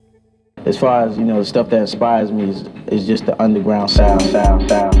as far as, you know, the stuff that inspires me is just the underground sound. In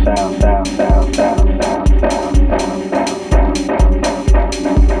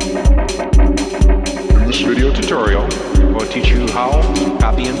this video tutorial, I will teach you how to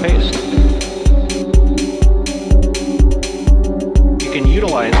copy and paste. You can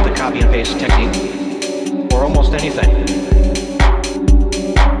utilize the copy and paste technique for almost anything.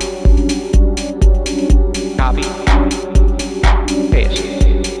 Copy, paste,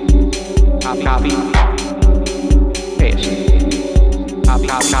 copy, paste,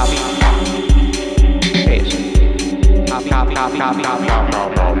 copy, paste, copy, paste.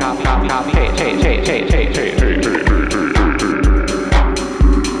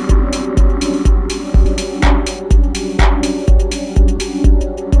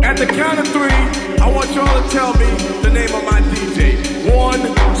 At the count of three, I want y'all to tell me the name of my DJ. 1,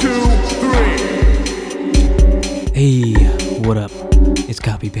 2, 3. Hey, what up? It's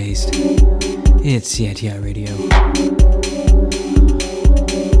Copy Paste. It's CITI Radio.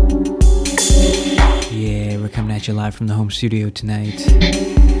 Yeah, we're coming at you live from the home studio tonight.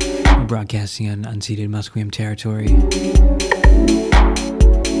 We're broadcasting on unceded Musqueam territory.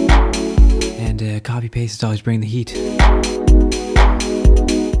 And Copy Paste is always bringing the heat.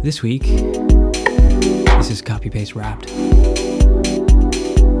 This week, this is Copy Paste Wrapped.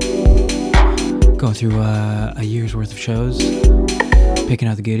 Going through a year's worth of shows, picking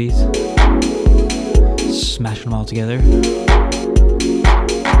out the goodies, smashing them all together.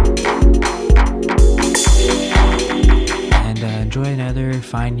 And enjoy another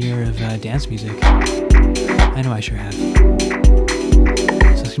fine year of dance music. I know I sure have. So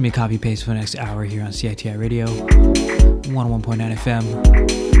it's going to be a copy paste for the next hour here on CITI Radio, 101.9 FM,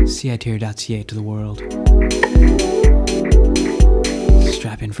 CITR.ca to the world.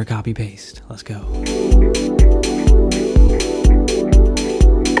 Strap in for copy paste. Let's go.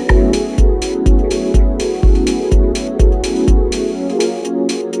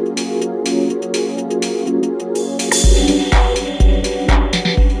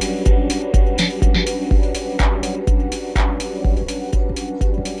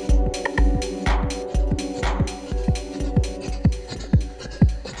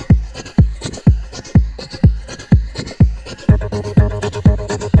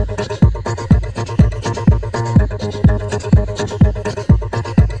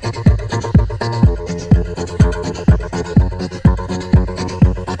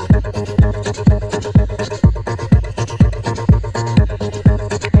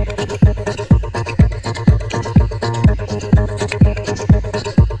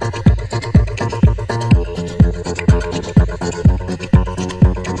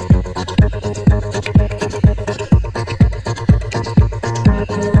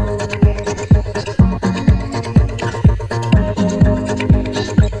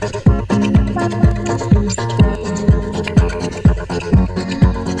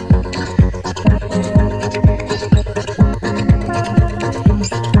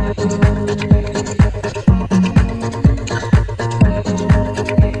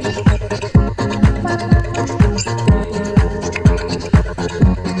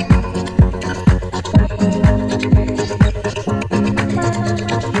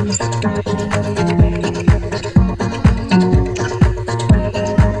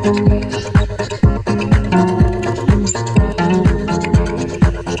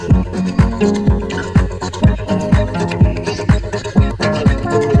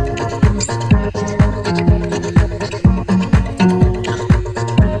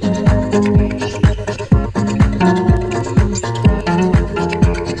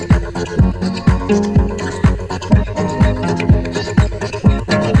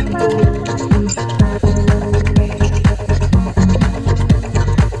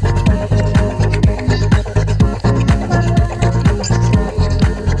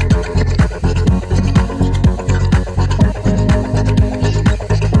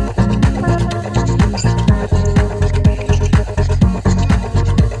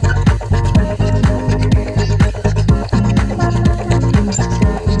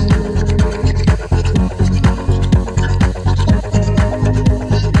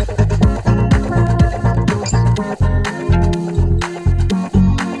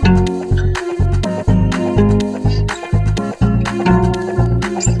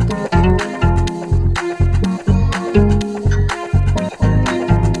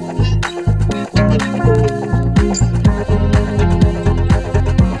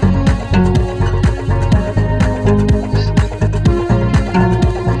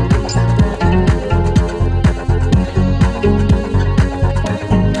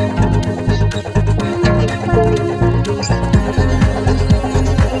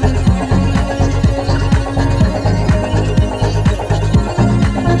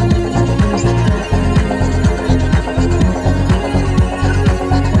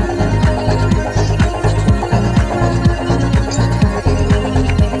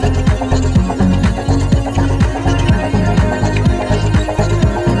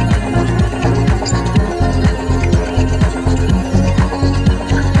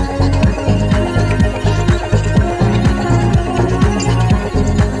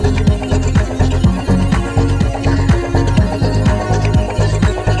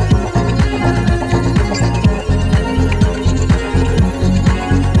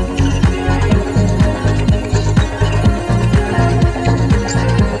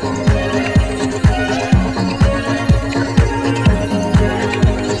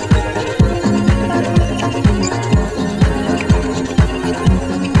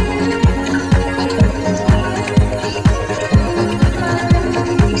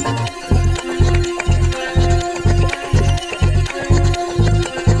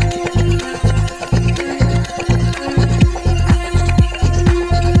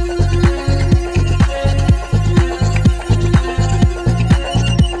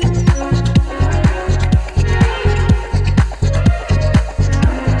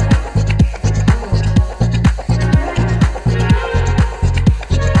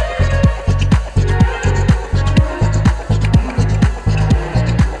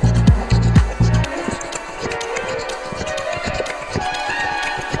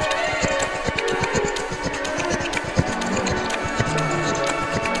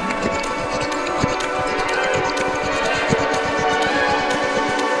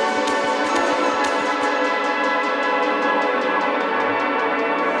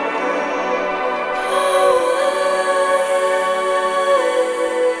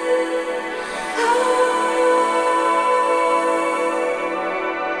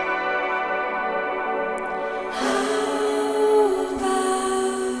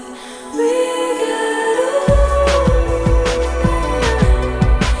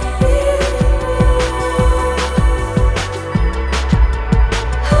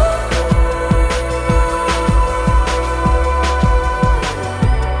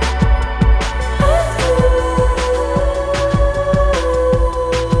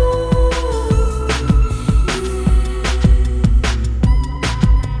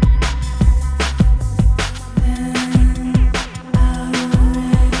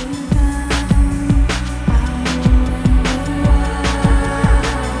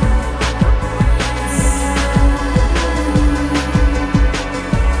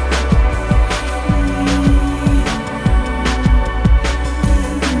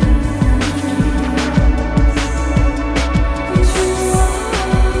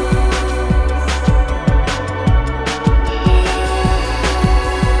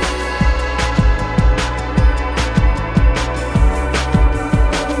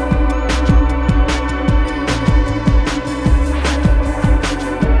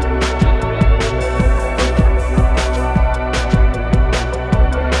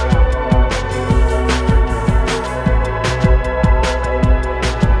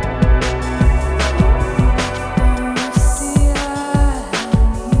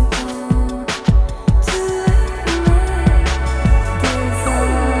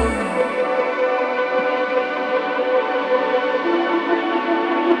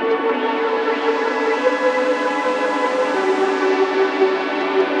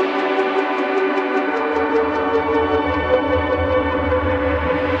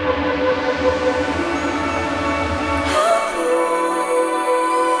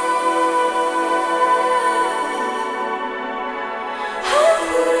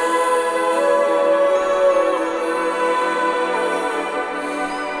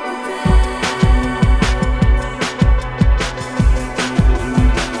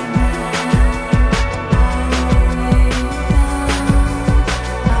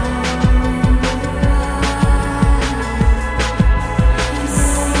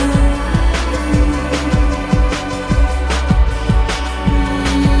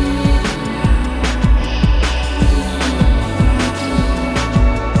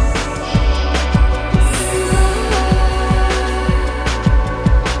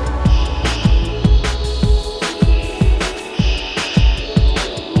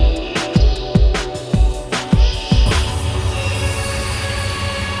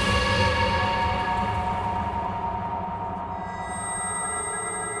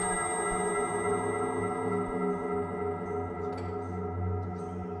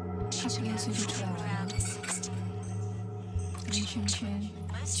 岁就出来玩了。人圈圈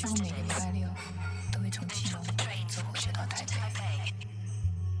几乎每个礼拜六都会从基隆坐火车到台北，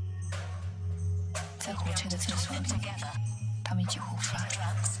在火车的厕所里，他们一起互翻，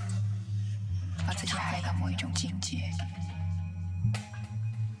把自己嗨到某一种境界。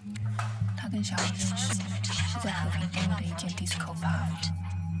他跟小雨认识是在和平东路的一间 disco pub。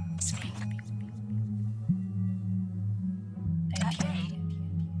那天，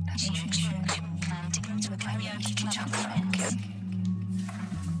他跟圈圈为了半夜一起去唱卡拉 OK，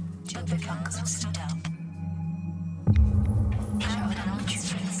 结果被放鸽子。小雨他们一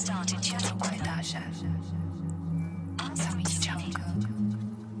群人一起走过来搭讪，他们一起唱歌。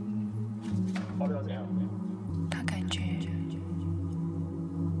他感觉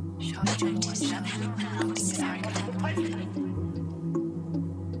小雨整个晚上都盯着他看，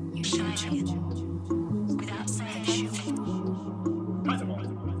有些沉默，害羞。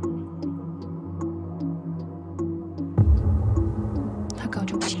他高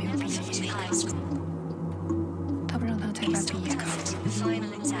中没有毕业，他不让他参加毕业考。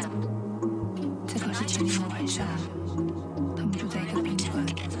在考试前一个晚上，他们住在一个宾馆。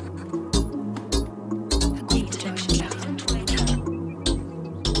他故意教训他，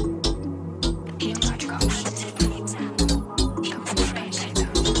不要拿去考试。他不会离开他。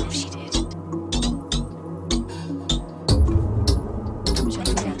他们想住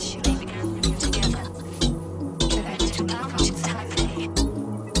在一起了，在台北租了个房子。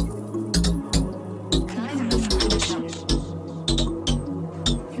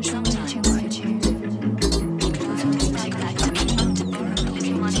有时候1000块钱，就从自己来的。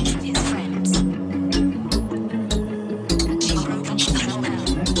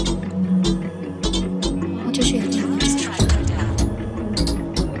我就是有点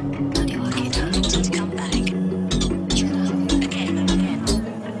打电话给他，劝他回来。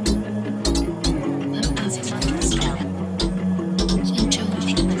先周围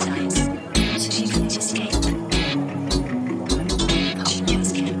随意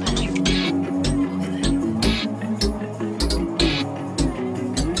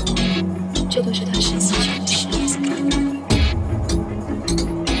这都是他身体上的事。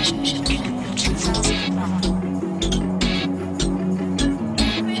全世界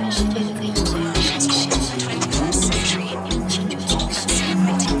都可以做到的事情，请就从此。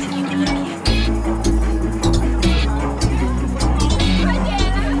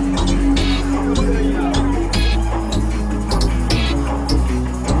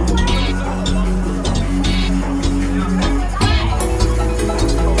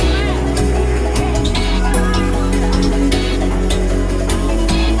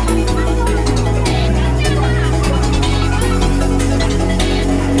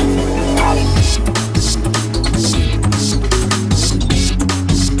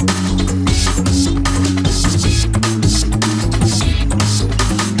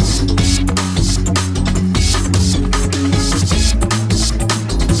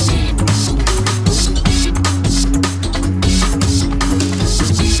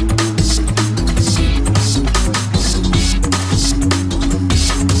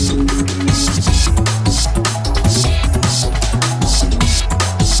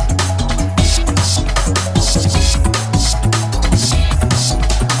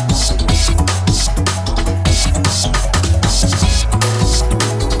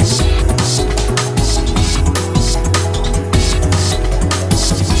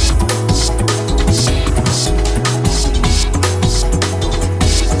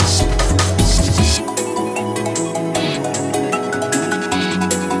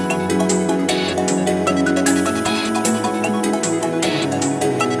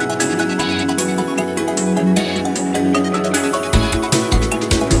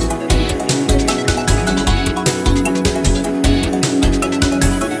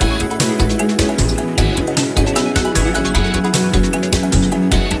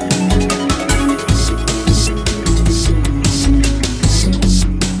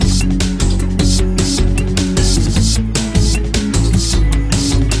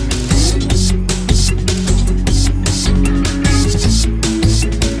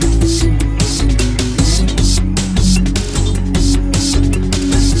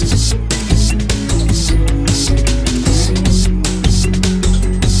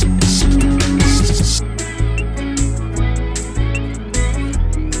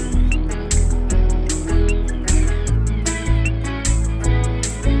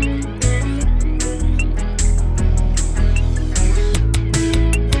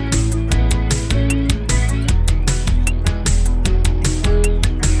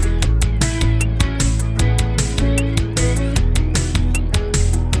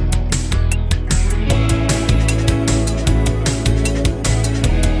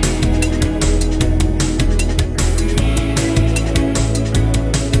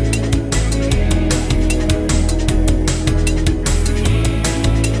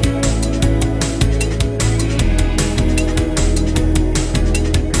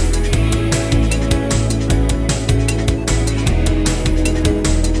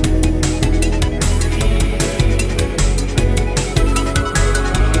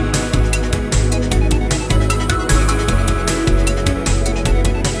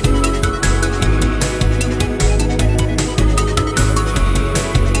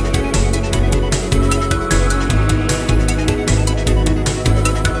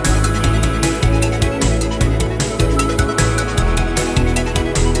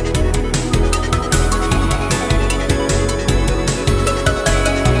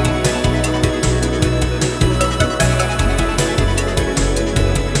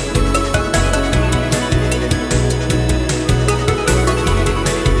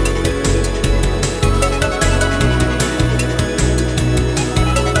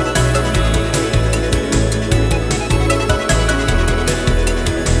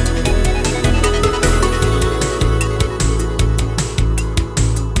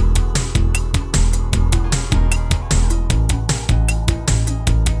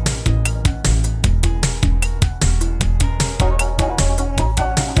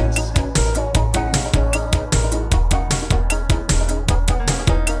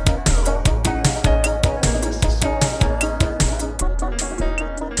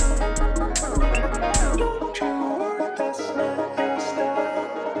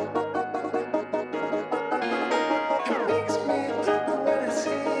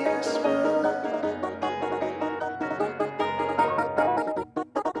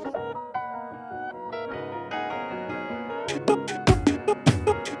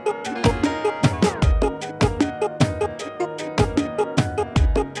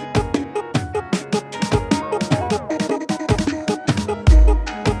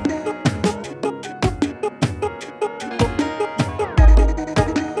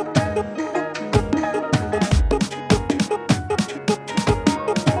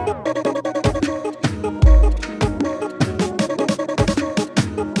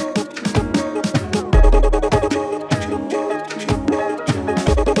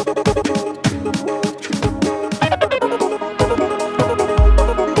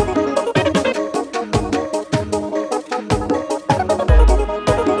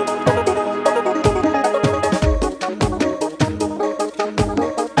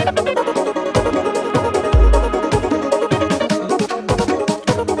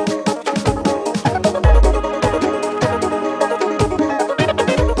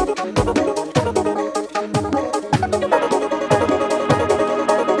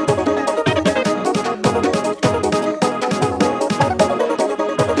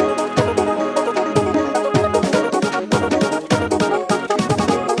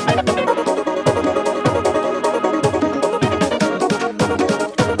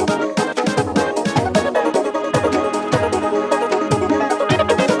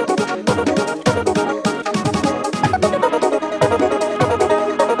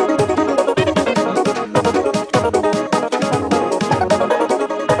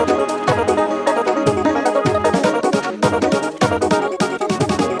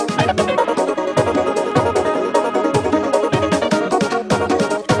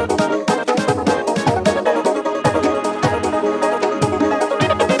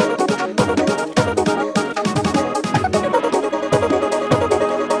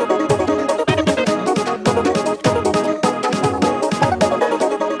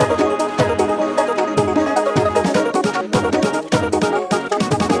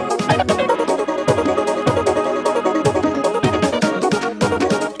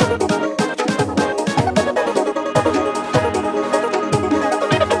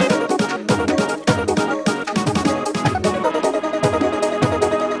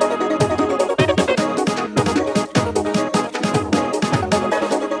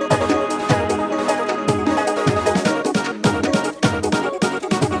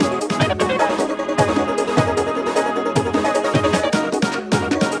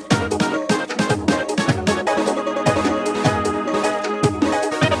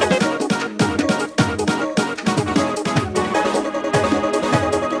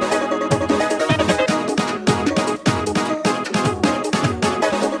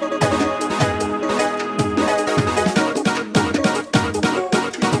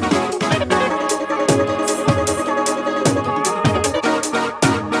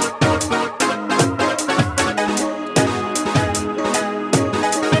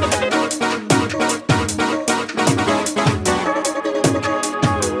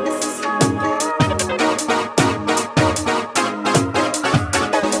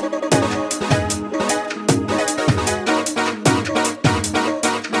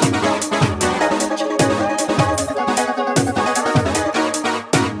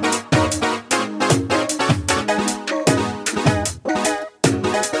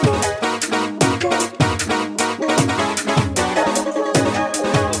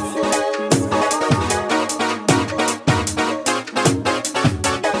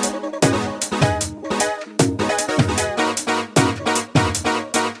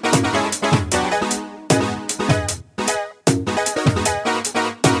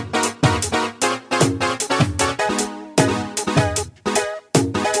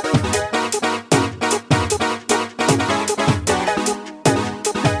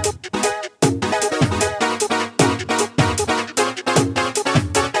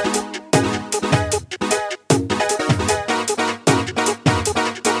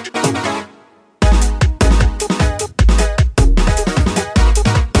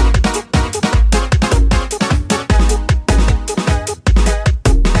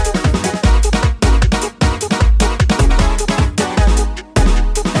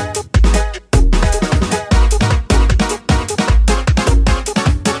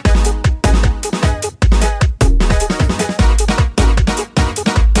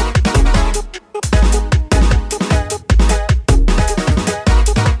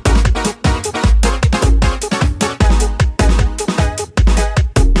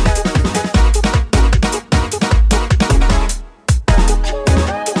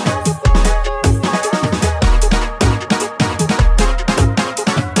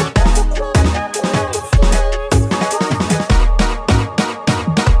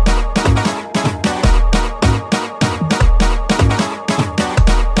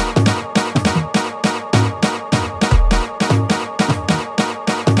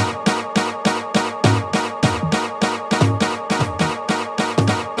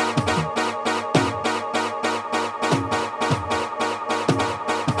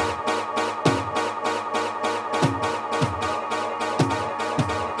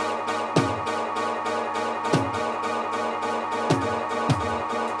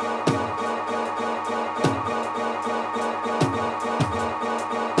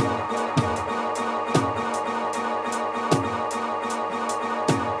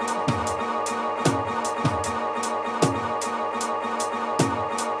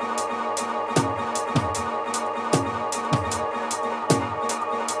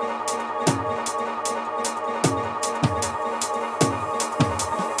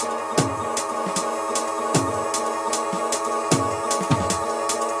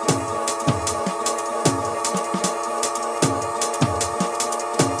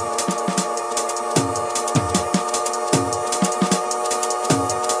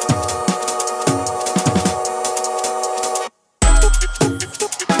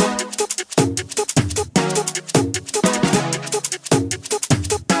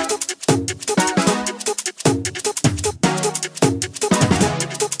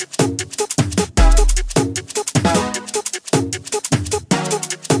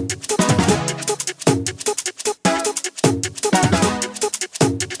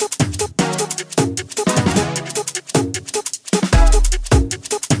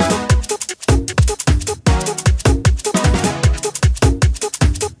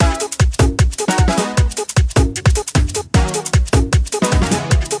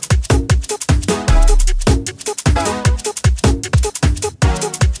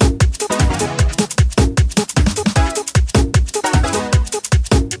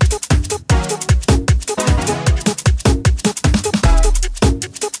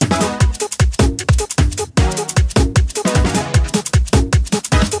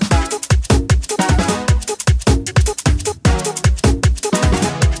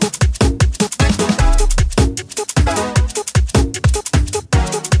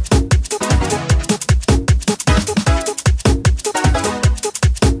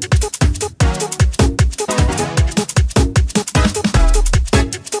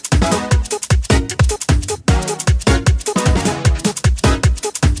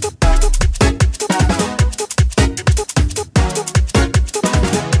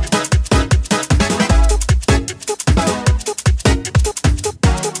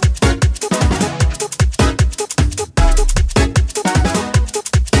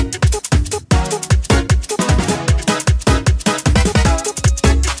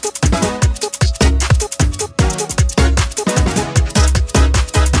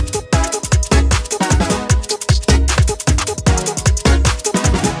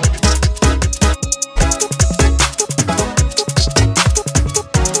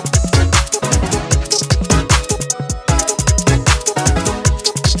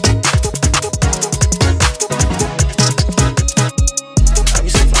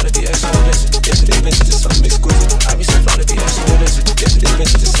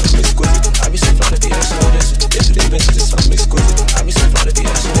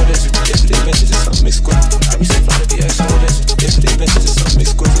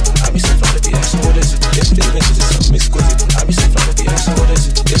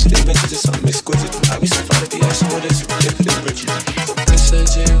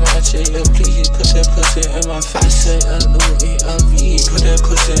Syzygy, Ratchet, yeah, please put that pussy in my face. Say Louis, put that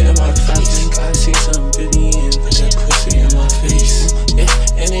pussy in my face. Think I see some beauty and put that pussy in my face. Yeah,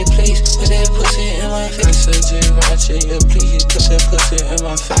 any place, put that pussy in my face. Syzygy, Ratchet, yeah, please put that pussy in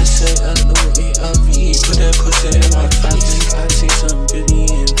my face. Say Louis, put that pussy in my face. Think I see some beauty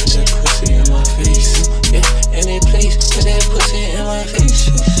and put that pussy in my face. Yeah, any place, put that pussy in my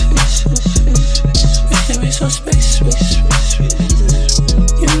face. Give me some space.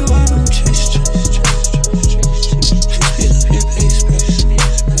 You know I don't chase. Speed up your pace.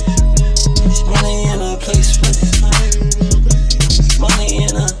 Money in a place. Money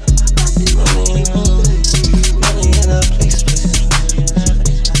in a place.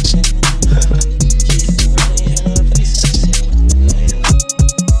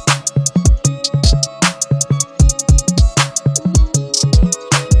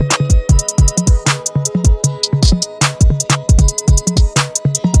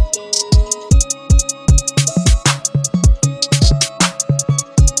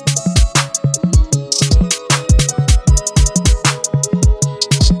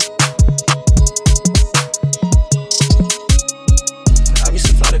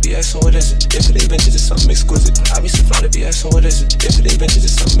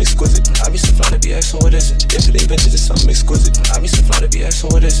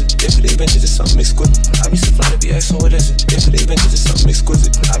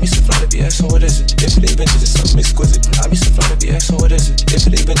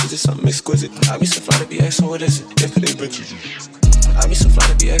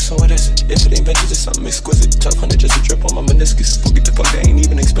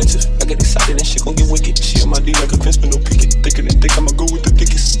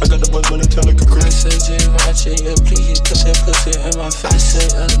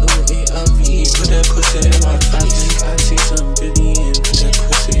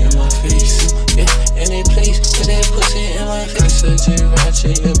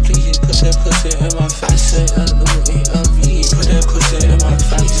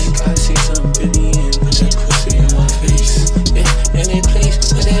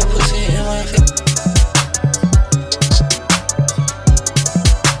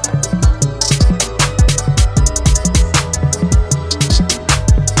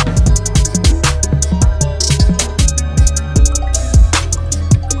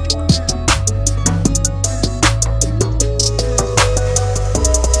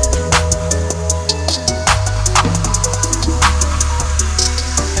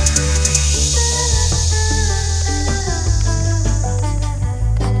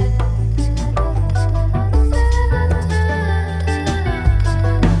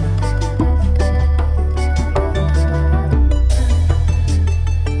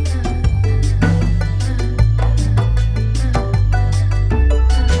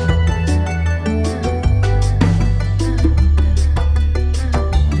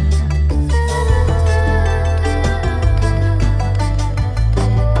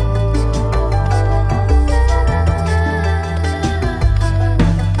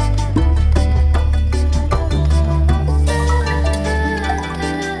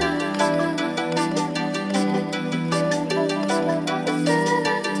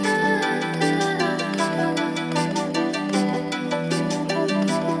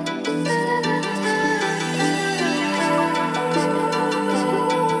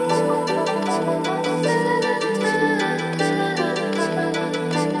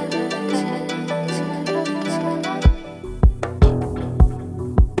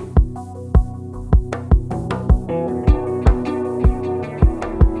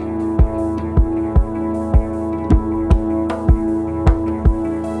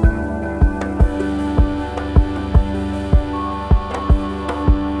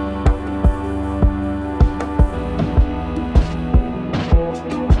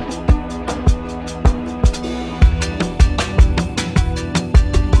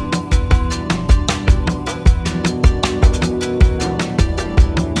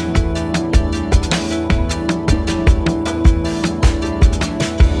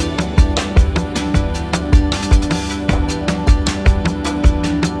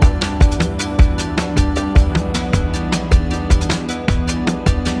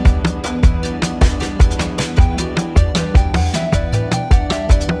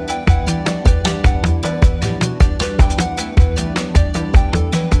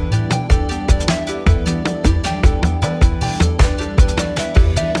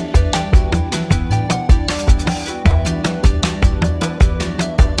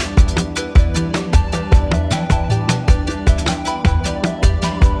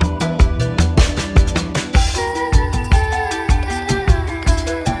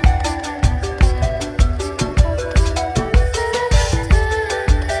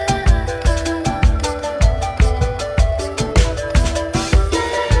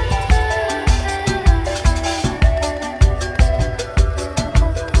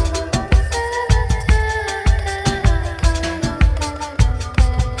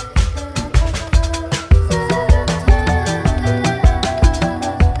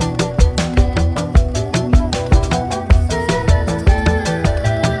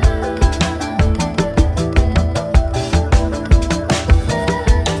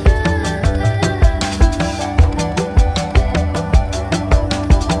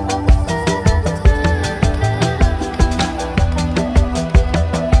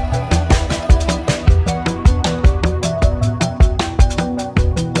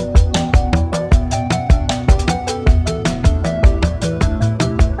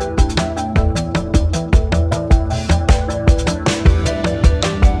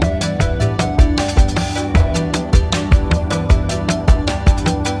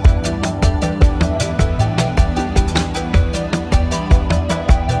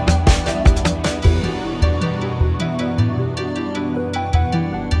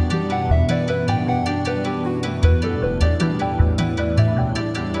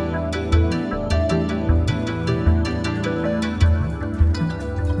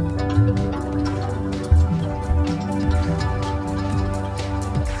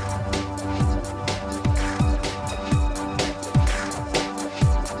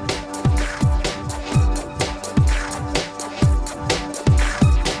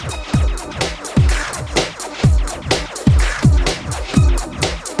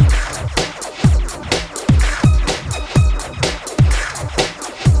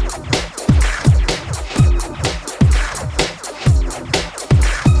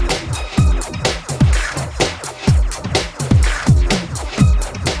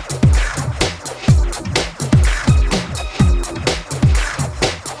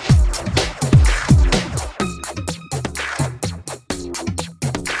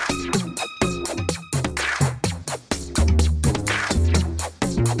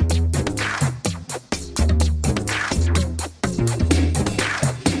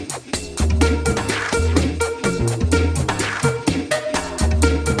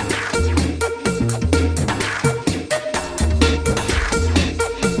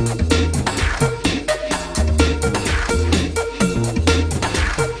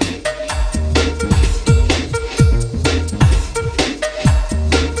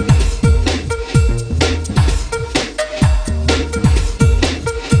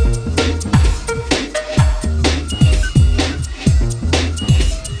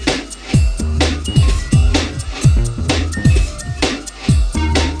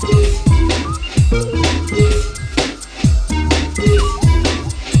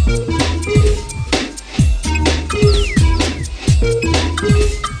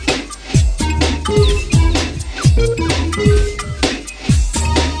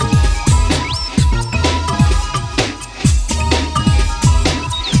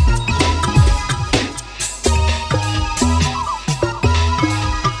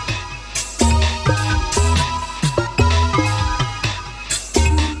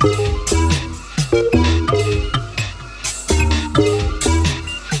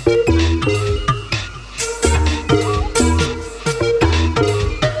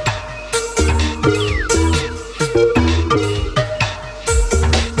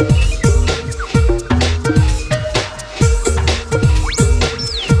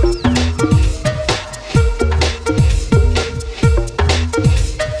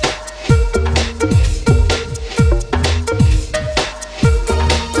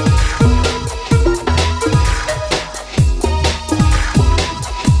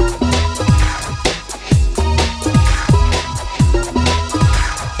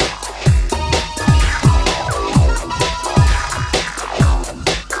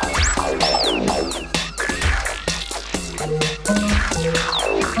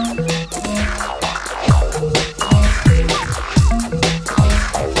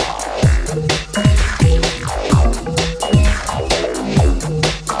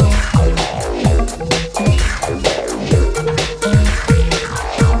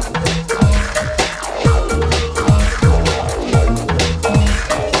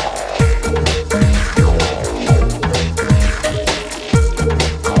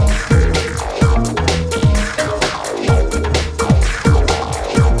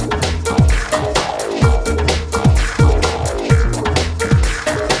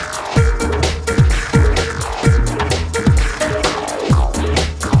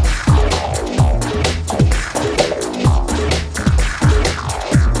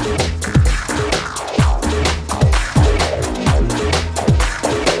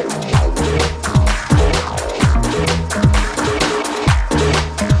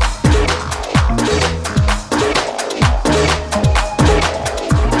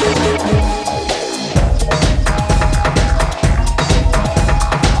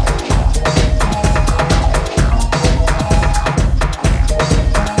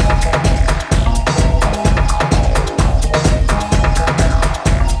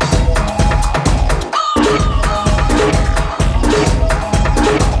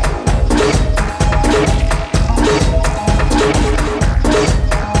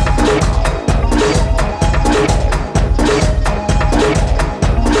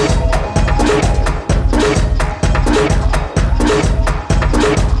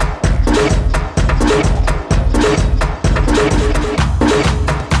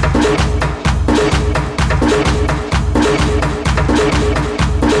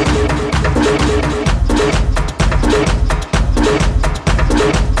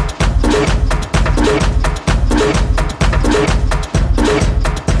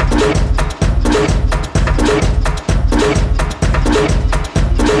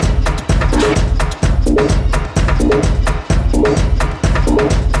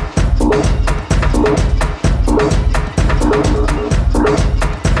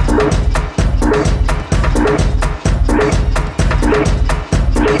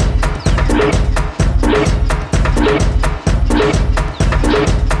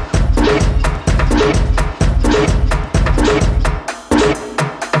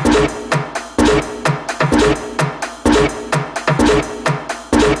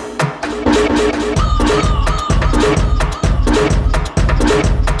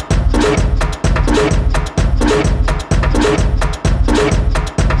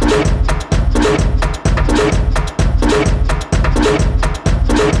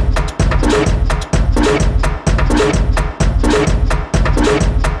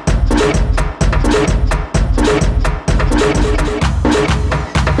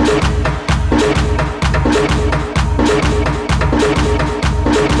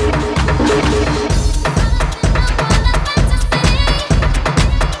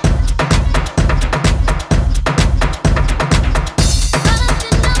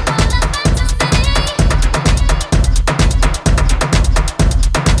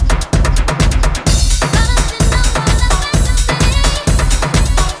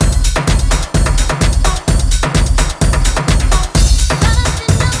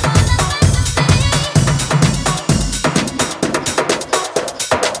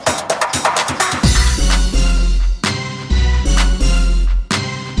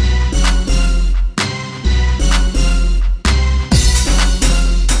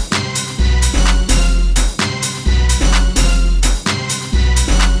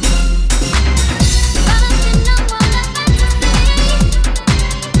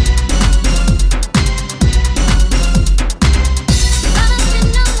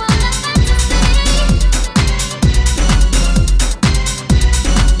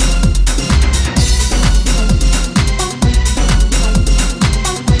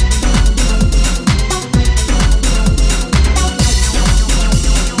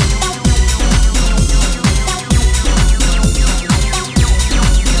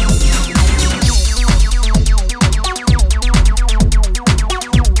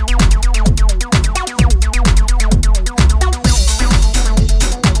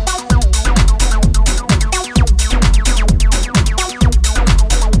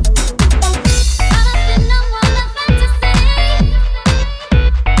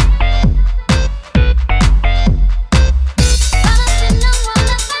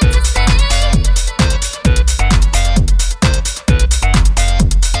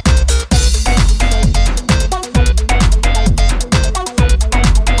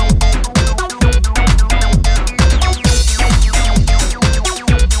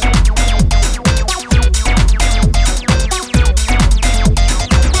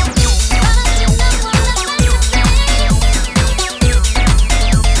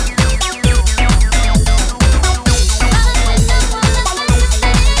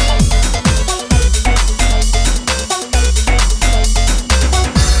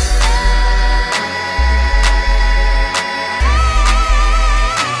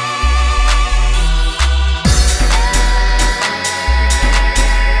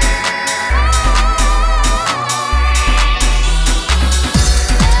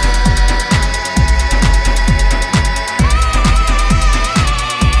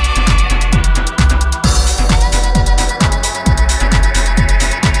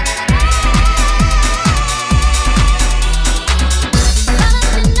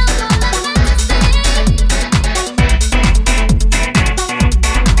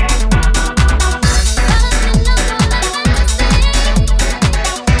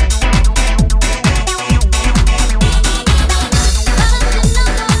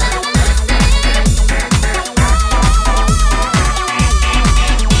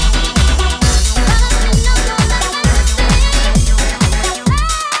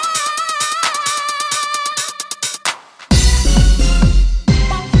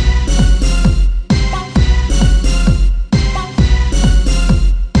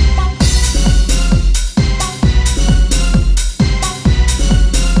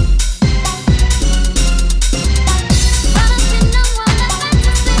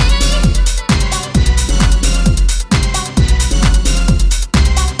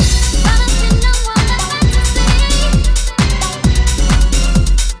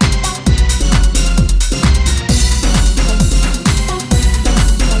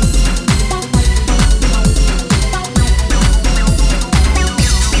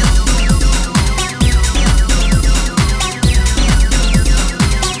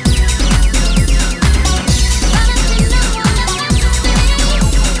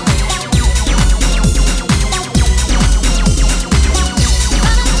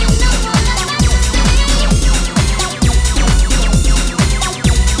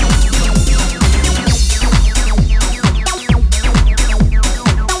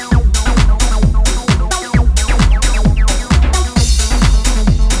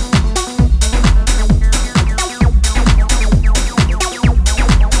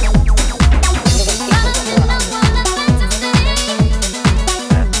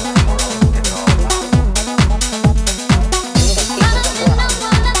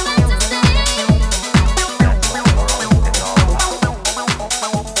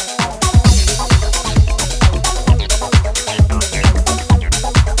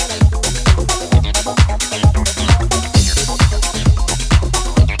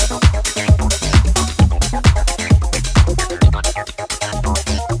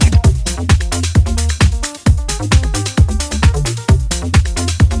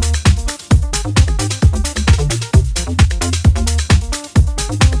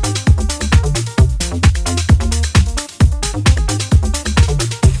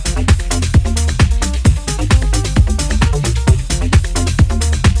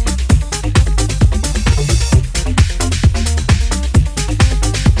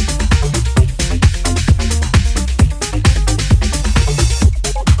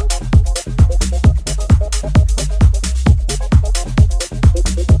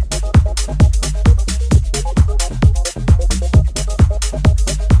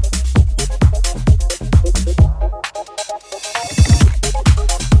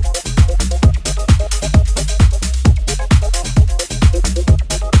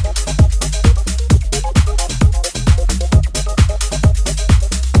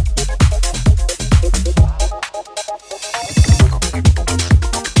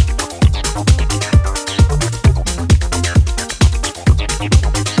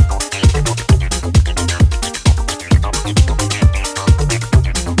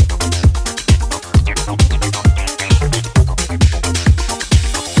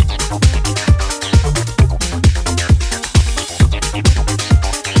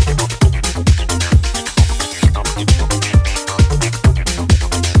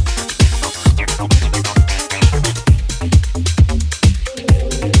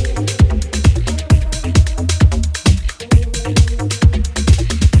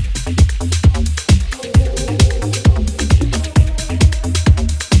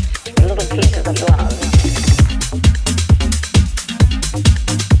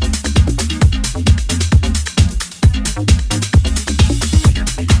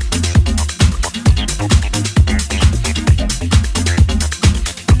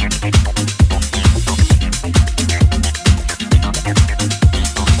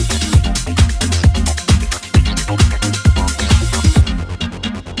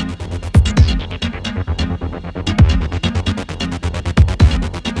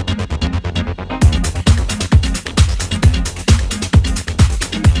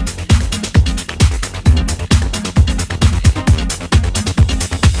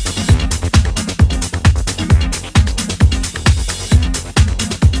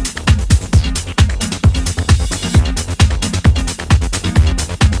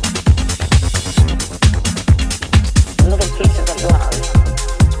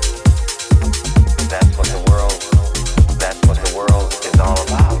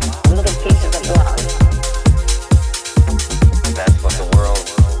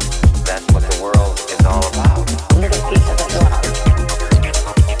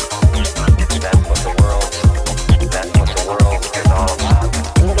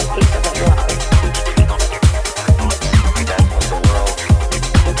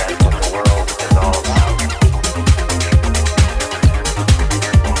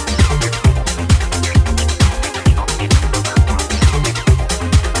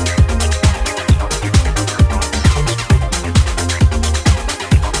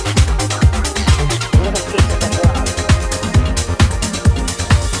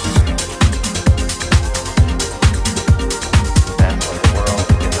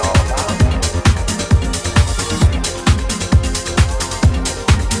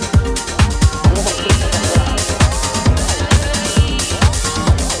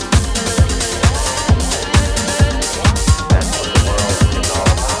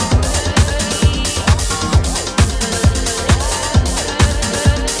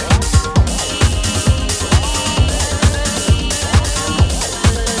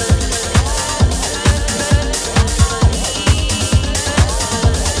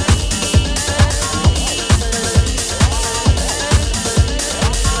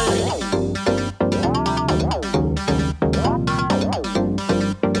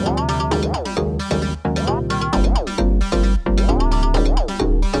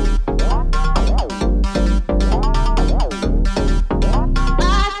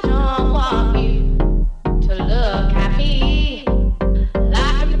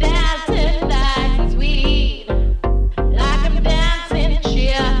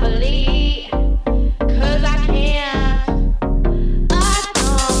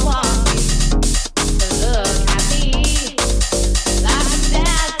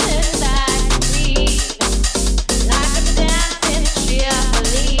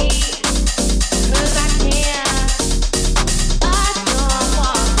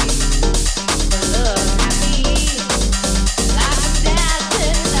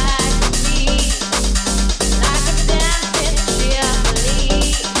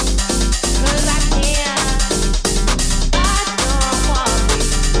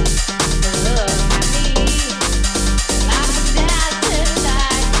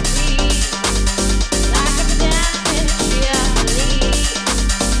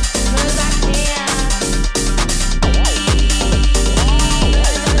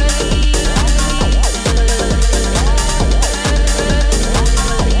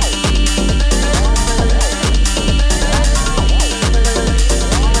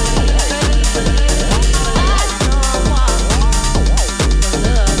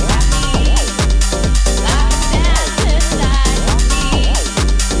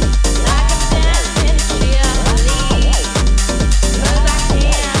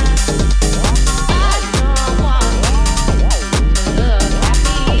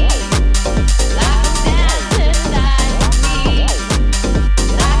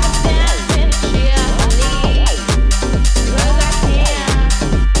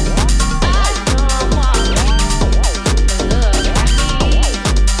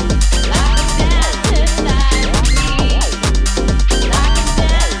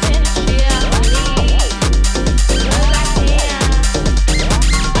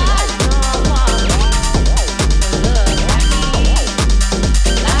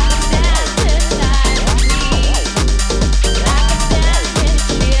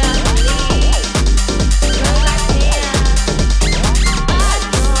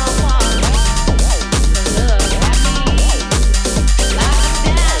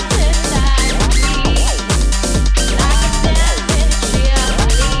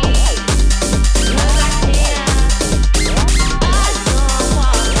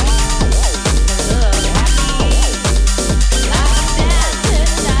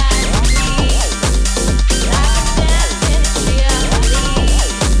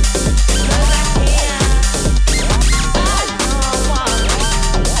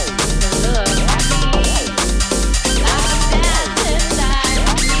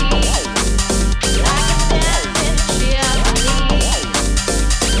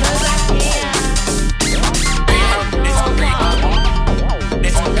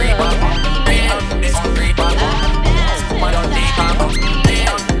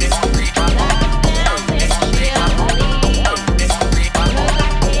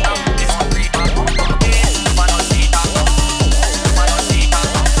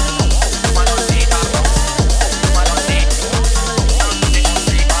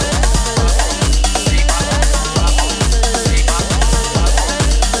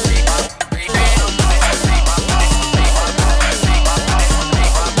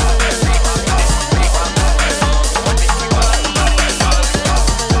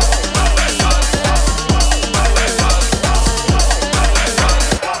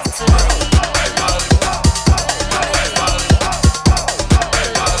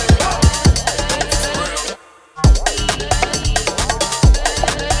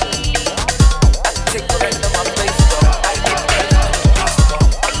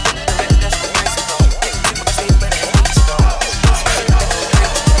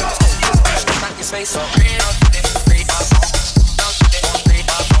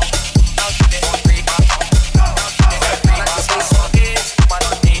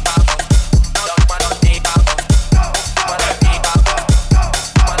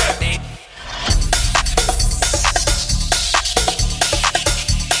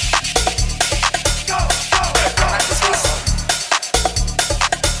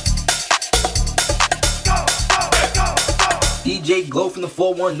 DJ Glow from the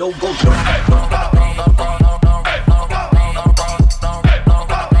 4-1, no go.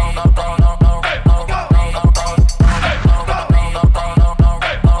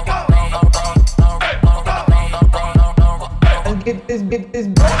 Get this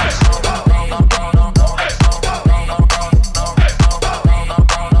bitch. Low got bangers. Low got bangers.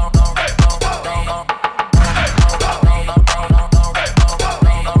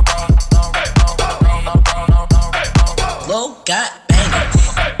 Low got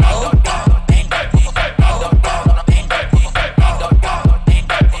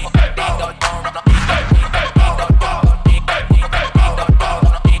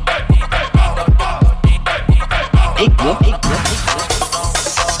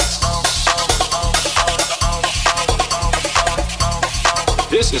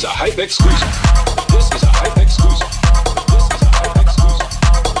This is a hype exclusive. This is a hype exclusive. This is a hype exclusive.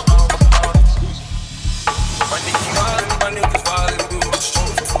 My niggas violent, we want to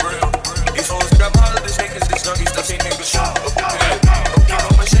for real. These hoes grab all of the shakers, this doggy stuff, see niggas shoot. Okay, no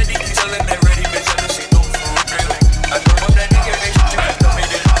machete, he's selling that ready, bitch, I just see no for real. I throw up that nigga, they shoot him, tell me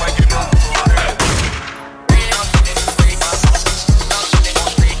that I get no for real.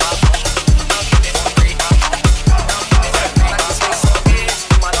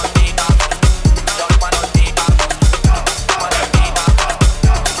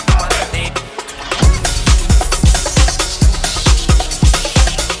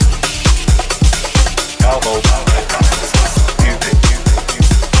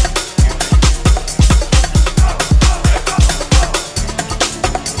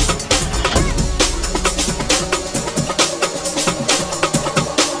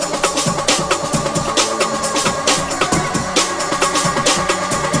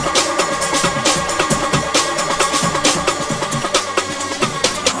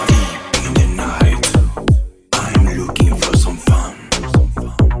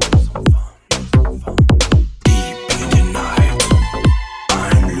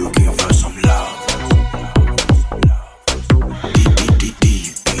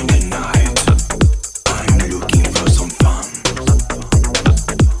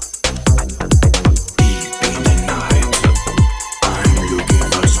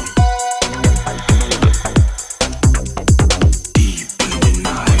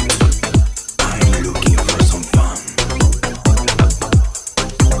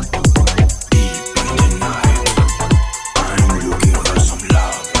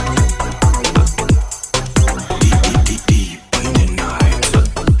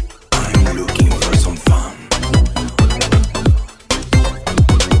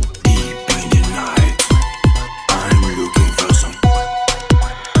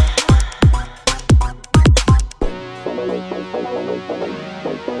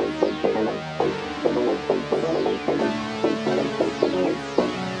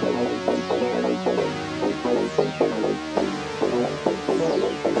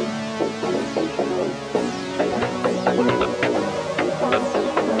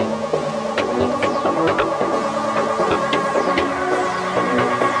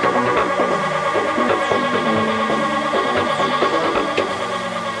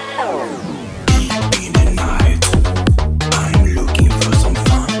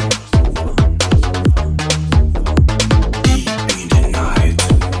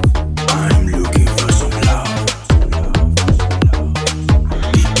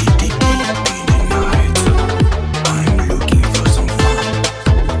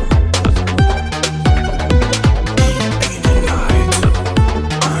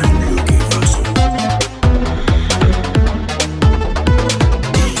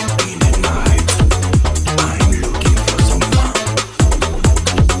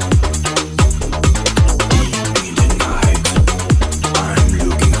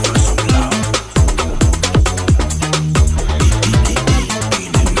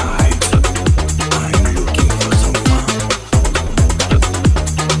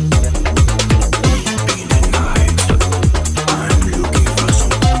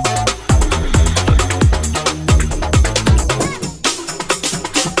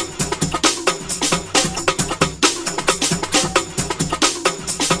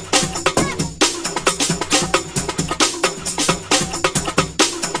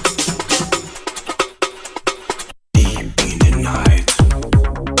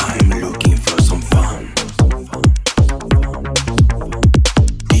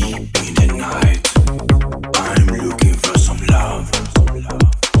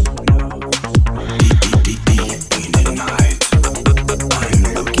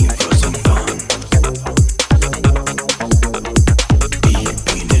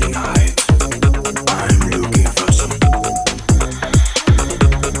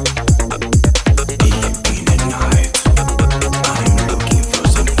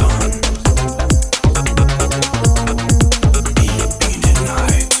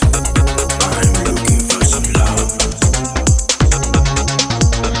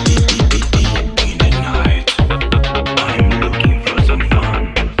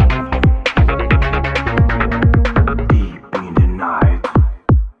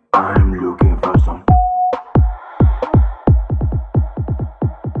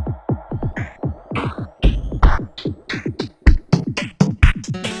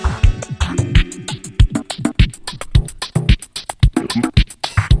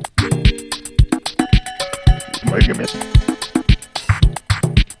 Hermeth.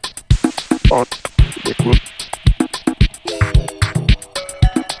 Oh, det är cool.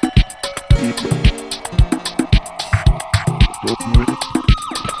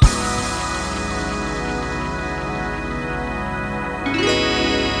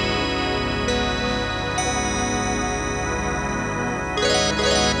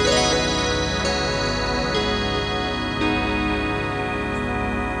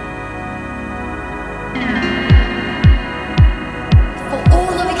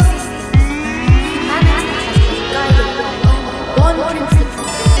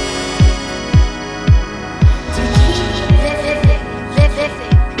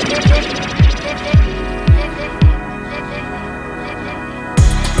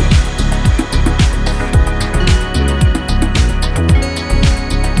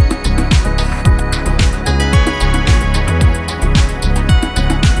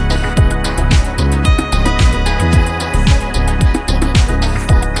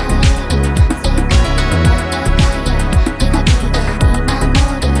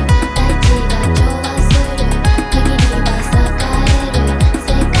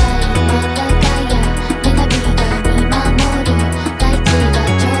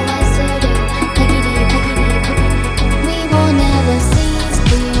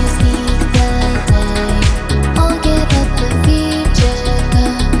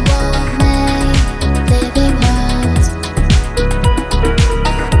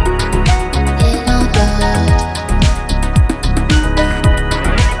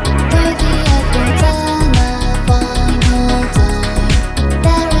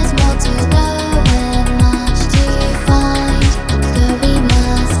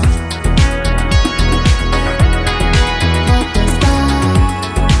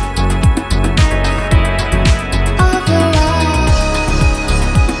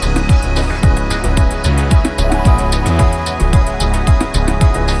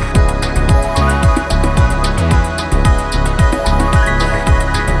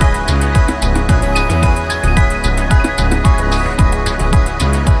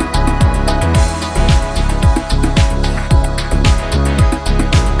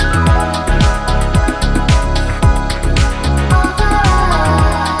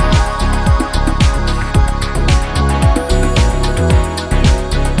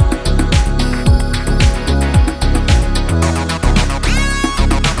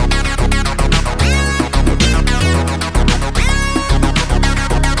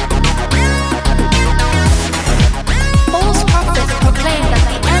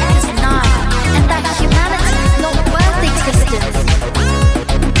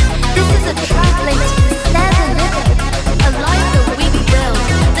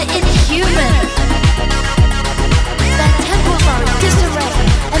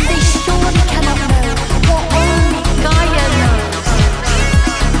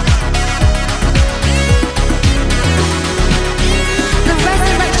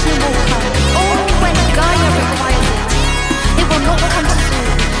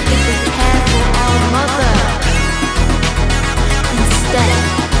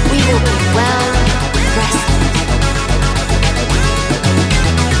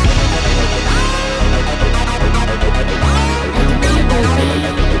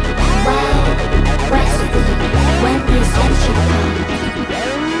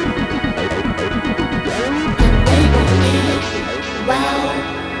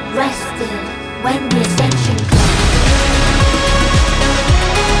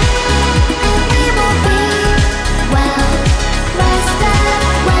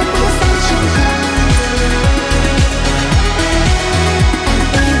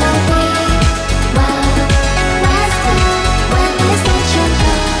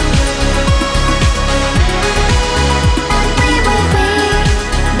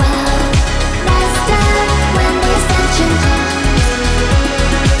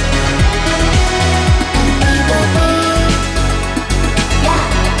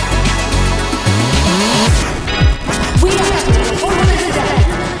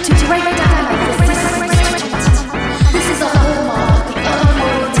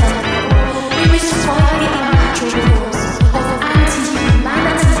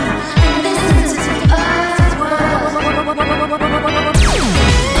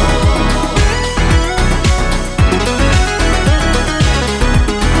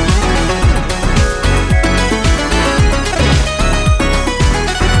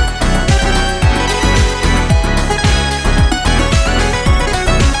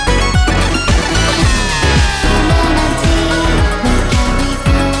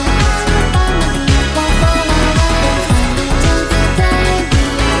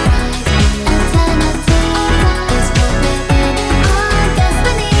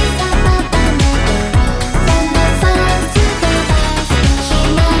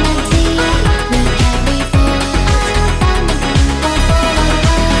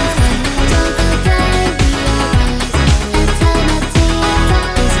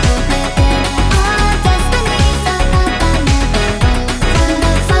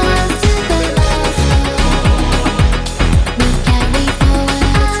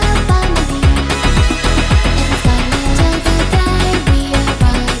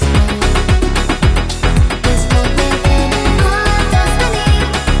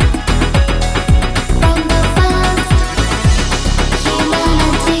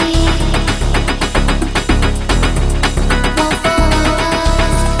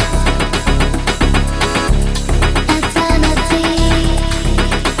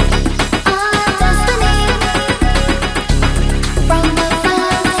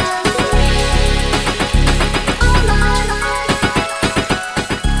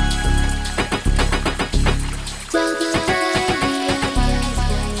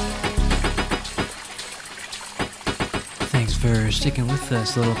 sticking with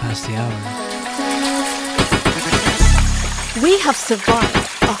us a little past the hour. We have survived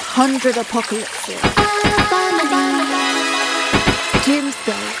 100 apocalypses.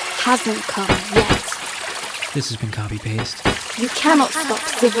 Doomsday hasn't come yet. This has been Copy Paste. You cannot stop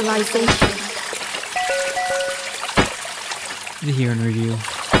civilization. The Here in Review.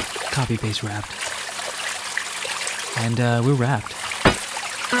 Copy Paste Wrapped. And we're wrapped.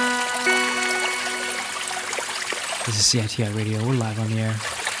 This is CITI Radio. We're live on the air.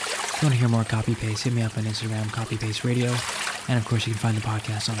 If you want to hear more Copy Paste, hit me up on Instagram, Copy Paste Radio. And of course, you can find the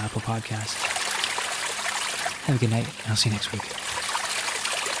podcast on Apple Podcasts. Have a good night, and I'll see you next week.